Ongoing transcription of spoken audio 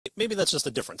maybe that's just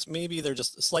a difference. Maybe they're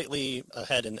just slightly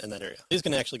ahead in that area. He's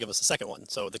going to actually give us a second one.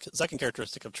 So the second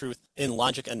characteristic of truth in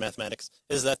logic and mathematics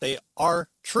is that they are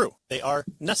true. They are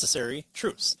necessary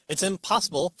truths. It's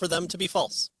impossible for them to be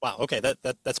false. Wow, okay,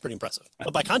 that's pretty impressive.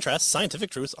 But by contrast,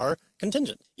 scientific truths are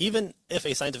contingent. Even if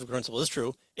a scientific principle is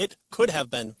true, it could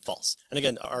have been false. And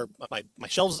again, my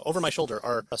shelves over my shoulder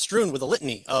are strewn with a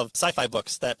litany of sci-fi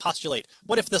books that postulate,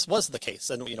 what if this was the case?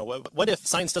 And what if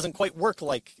science doesn't quite work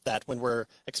like that when we're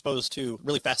exposed to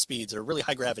really fast speeds or really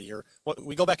high gravity, or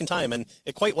we go back in time and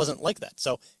it quite wasn't like that.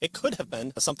 So it could have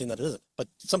been something that it isn't. But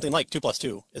something like 2 +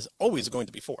 2 is always going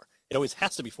to be 4. It always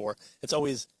has to be 4. It's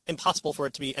always impossible for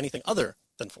it to be anything other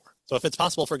than 4. So if it's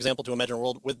possible, for example, to imagine a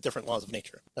world with different laws of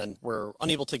nature, then we're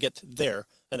unable to get there.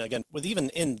 And again, with even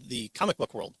in the comic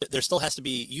book world, there still has to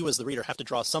be, you as the reader have to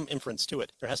draw some inference to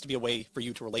it. There has to be a way for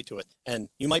you to relate to it. And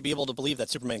you might be able to believe that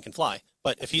Superman can fly,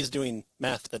 but if he's doing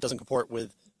math that doesn't comport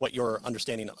with what your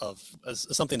understanding of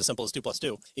something as simple as 2 +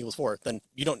 2 = 4, then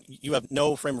you have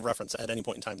no frame of reference at any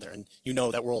point in time there, and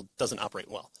that world doesn't operate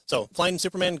well. So flying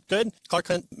Superman, good. Clark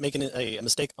Kent making a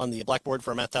mistake on the blackboard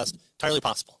for a math test, entirely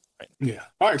possible. Right. Yeah.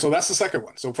 All right. So that's the second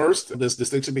one. So first, this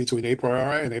distinction between a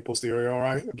priori and a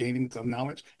posteriori, gaining some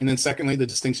knowledge. And then secondly, the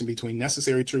distinction between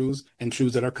necessary truths and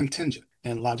truths that are contingent.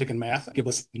 And logic and math give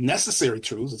us necessary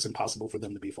truths. It's impossible for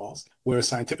them to be false. Whereas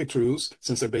scientific truths,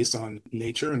 since they're based on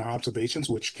nature and our observations,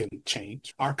 which can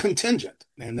change, are contingent.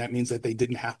 And that means that they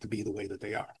didn't have to be the way that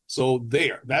they are. So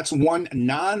that's one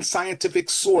non-scientific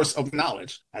source of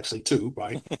knowledge, actually two,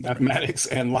 right? Mathematics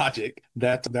and logic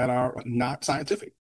that are not scientific.